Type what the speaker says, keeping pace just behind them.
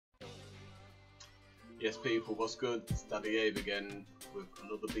Yes people, what's good? It's Daddy Abe again with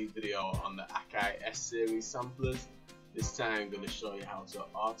another beat video on the Akai S series samplers. This time I'm going to show you how to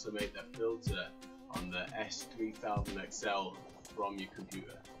automate the filter on the S3000XL from your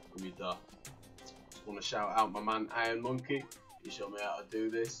computer, from your DAW. Just want to shout out my man Iron Monkey. He showed me how to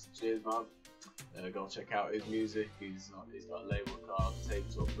do this. Cheers man. Go check out his music. He's got a label called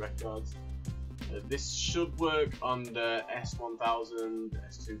Taped Up Records. This should work on the S1000,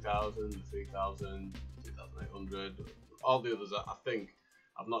 S2000, the 3000, 2800, all the others. I think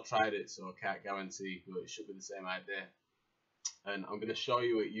I've not tried it, so I can't guarantee, but it should be the same idea. And I'm going to show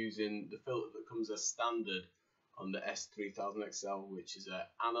you it using the filter that comes as standard on the S3000XL, which is an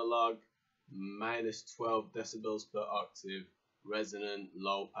analog -12 decibels per octave resonant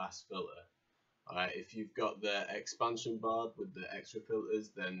low pass filter. Alright, if you've got the expansion board with the extra filters,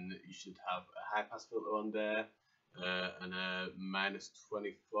 then you should have a high pass filter on there and a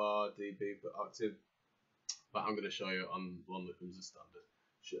 -24 dB per octave. But I'm going to show you on one that comes as standard.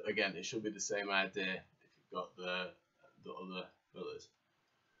 Again, it should be the same idea if you've got the other filters.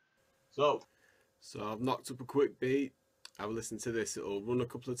 So I've knocked up a quick beat. I've listened to this. It'll run a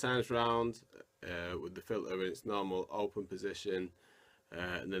couple of times round with the filter in its normal open position.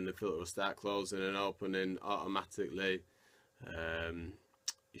 And then the filter will start closing and opening automatically.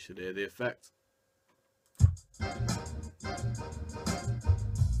 You should hear the effect.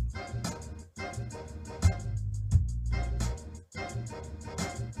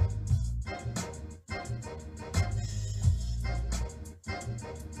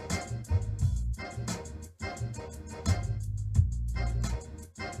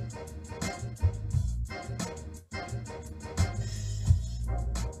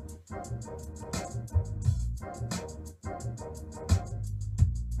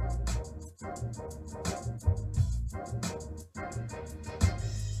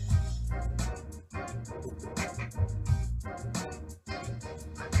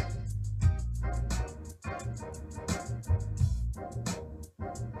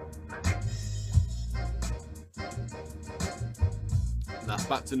 That's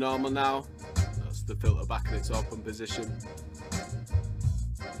back to normal now. That's the filter back in its open position.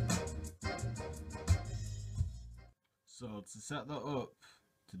 So to set that up,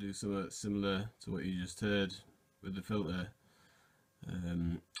 to do something similar to what you just heard with the filter,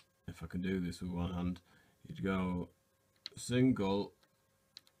 if I can do this with one hand, you'd go single,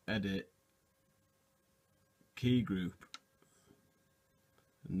 edit, key group,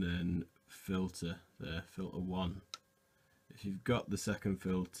 and then filter there, filter 1. If you've got the second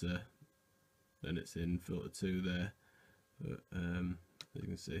filter, then it's in filter 2 there, but as you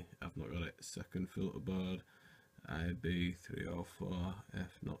can see, I've not got it. Second filter board,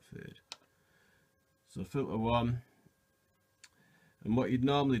 IB304F not fitted. So filter 1, and what you'd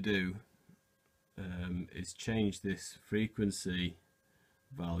normally do is change this frequency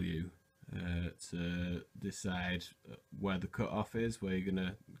value to decide where the cutoff is, where you're going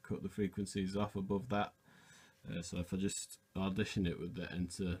to cut the frequencies off above that. So if I just audition it with the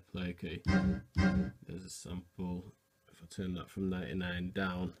enter play key, there's a sample. If I turn that from 99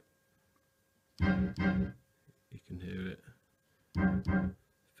 down, you can hear it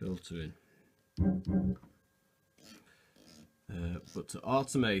filtering. But to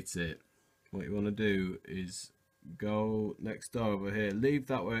automate it, what you want to do is go next door over here, leave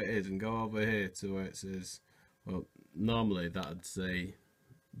that where it is, and go over here to where it says, well, normally that'd say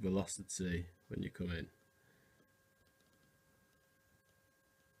velocity when you come in.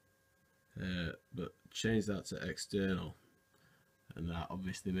 But change that to external, and that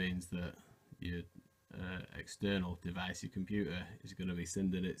obviously means that your external device, your computer, is going to be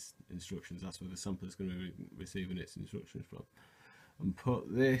sending its instructions. That's where the sampler is going to be receiving its instructions from. And put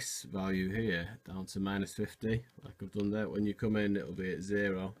this value here down to -50, like I've done there. When you come in, it'll be at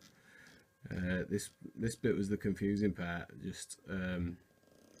 0. This bit was the confusing part. Just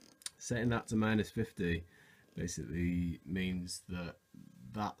setting that to -50 basically means that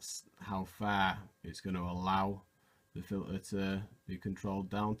that's how far it's going to allow the filter to be controlled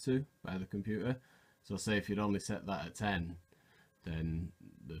down to by the computer. So say if you'd only set that at 10, then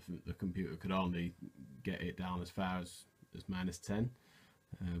the computer could only get it down as far as -10.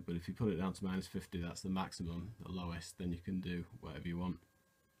 But if you put it down to -50, that's the maximum, the lowest. Then you can do whatever you want.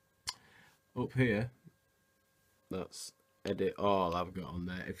 Up here, that's edit all I've got on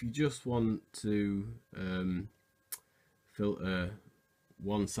there. If you just want to filter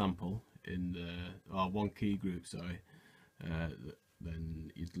one sample in the, or one key group, sorry,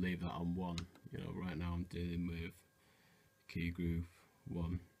 then you'd leave that on 1. You know, right now I'm dealing with key group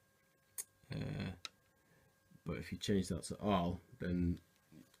 1. But if you change that to all, then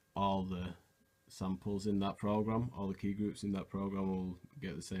all the samples in that program. All the key groups in that program will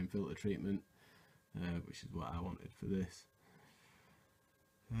get the same filter treatment, which is what I wanted for this.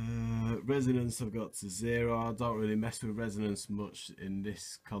 Resonance I've got to 0. I don't really mess with resonance much in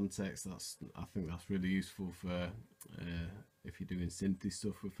this context. I think that's really useful for if you're doing synthy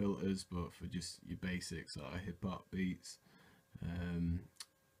stuff with filters, but for just your basic sort of hip hop beats, I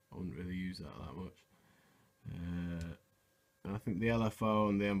wouldn't really use that much. And I think the LFO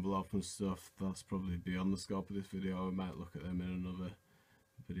and the envelope and stuff, that's probably beyond the scope of this video. We might look at them in another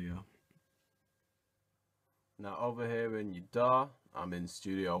video. Now over here in your DAW, I'm in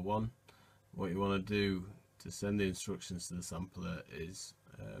Studio One. What you want to do to send the instructions to the sampler is,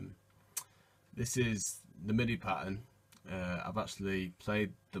 this is the MIDI pattern. I've actually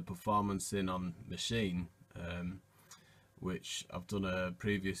played the performance in on machine, which I've done a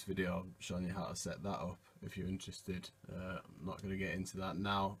previous video showing you how to set that up if you're interested. I'm not going to get into that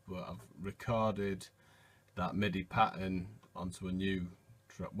now, but I've recorded that MIDI pattern onto a new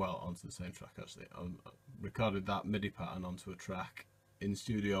track, well, onto the same track actually. I recorded that MIDI pattern onto a track in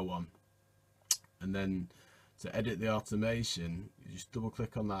Studio One, and then to edit the automation, you just double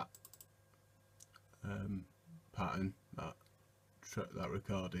click on that pattern, that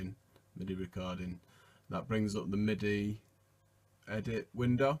recording, MIDI recording. That brings up the MIDI edit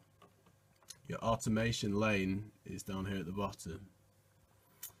window. Your automation lane is down here at the bottom,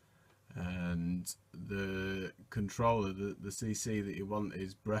 and the controller, the CC that you want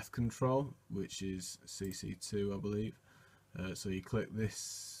is breath control, which is CC2 I believe. So you click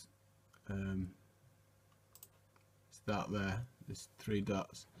this, it's that there, there's 3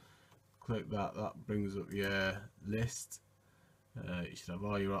 dots, click that, that brings up your list. You should have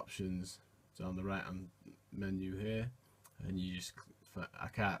all your options down the right hand menu here, and you just, I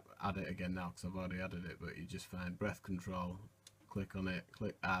can't add it again now because I've already added it, but you just find breath control, click on it,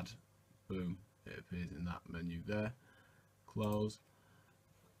 click add, boom, it appears in that menu there. Close,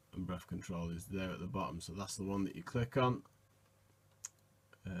 and breath control is there at the bottom, so that's the one that you click on.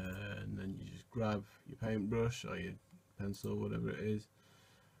 And then you just grab your paintbrush or your pencil, whatever it is,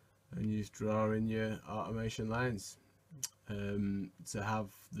 and you just draw in your automation lines. To have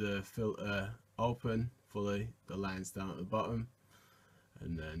the filter open fully, the lines down at the bottom,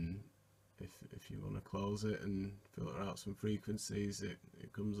 and then if you want to close it and filter out some frequencies,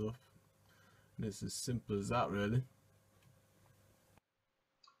 it comes up, and it's as simple as that really.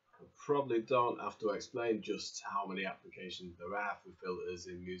 I probably don't have to explain just how many applications there are for filters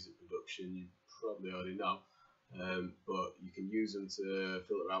in music production. You probably already know, but you can use them to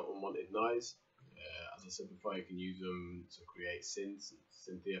filter out unwanted noise. As I said before, you can use them to create synths and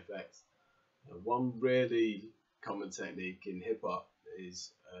synthy effects. One really common technique in hip hop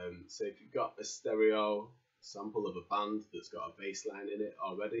is, say if you've got a stereo sample of a band that's got a bass line in it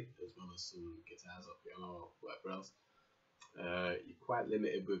already, as well as some guitars or piano or whatever else, you're quite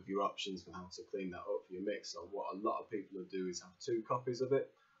limited with your options for how to clean that up for your mix. So what a lot of people will do is have 2 copies of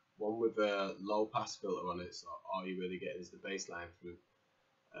it, one with a low pass filter on it, so all you really get is the bass line through,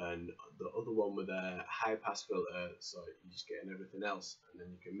 and the other one with a high pass filter, so you're just getting everything else, and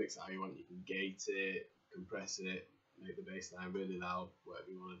then you can mix it how you want. You can gate it, compress it, make the bass line really loud, whatever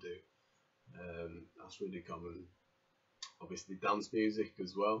you want to do. That's really common. Obviously dance music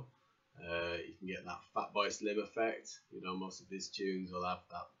as well, you can get that Fatboy Slim effect. You know, most of his tunes will have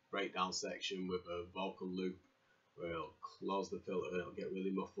that breakdown section with a vocal loop where it'll close the filter, it'll get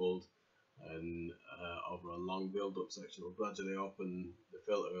really muffled, and over a long build-up section will gradually open the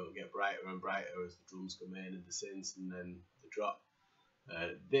filter, it'll get brighter and brighter as the drums come in and the synths and then the drop.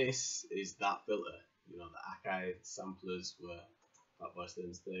 This is that filter. You know, the Akai samplers were Fatboy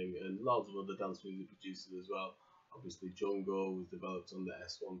Slim's thing, and lots of other dance music producers as well. Obviously Jungle was developed on the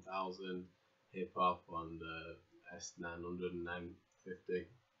S1000, Hip Hop on the S900 and 950,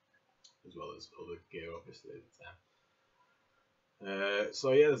 as well as other gear obviously at the time.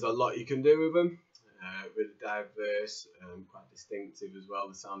 So yeah, there's a lot you can do with them. Really diverse, quite distinctive as well.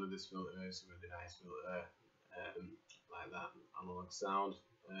 The sound of this filter is a really nice filter, like that analog sound.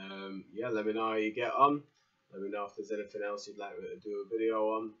 Yeah, let me know how you get on. Let me know if there's anything else you'd like me to do a video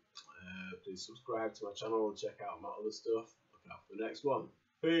on. Please subscribe to my channel and check out my other stuff. Look out for the next one.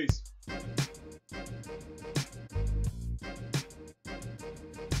 Peace!